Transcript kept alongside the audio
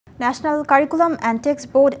National Curriculum and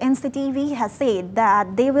Text Board NCTV has said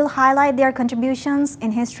that they will highlight their contributions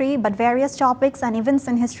in history, but various topics and events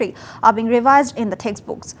in history are being revised in the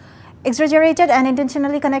textbooks. Exaggerated and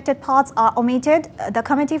intentionally connected parts are omitted. The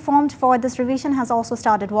committee formed for this revision has also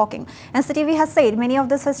started working. NCTV has said many of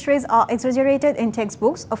these histories are exaggerated in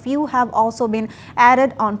textbooks. A few have also been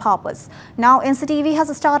added on purpose. Now NCTV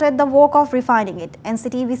has started the work of refining it.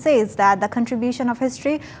 NCTV says that the contribution of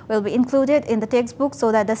history will be included in the textbook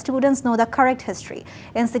so that the students know the correct history.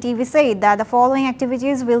 NCTV said that the following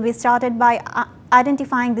activities will be started by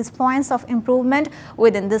identifying these points of improvement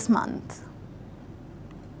within this month.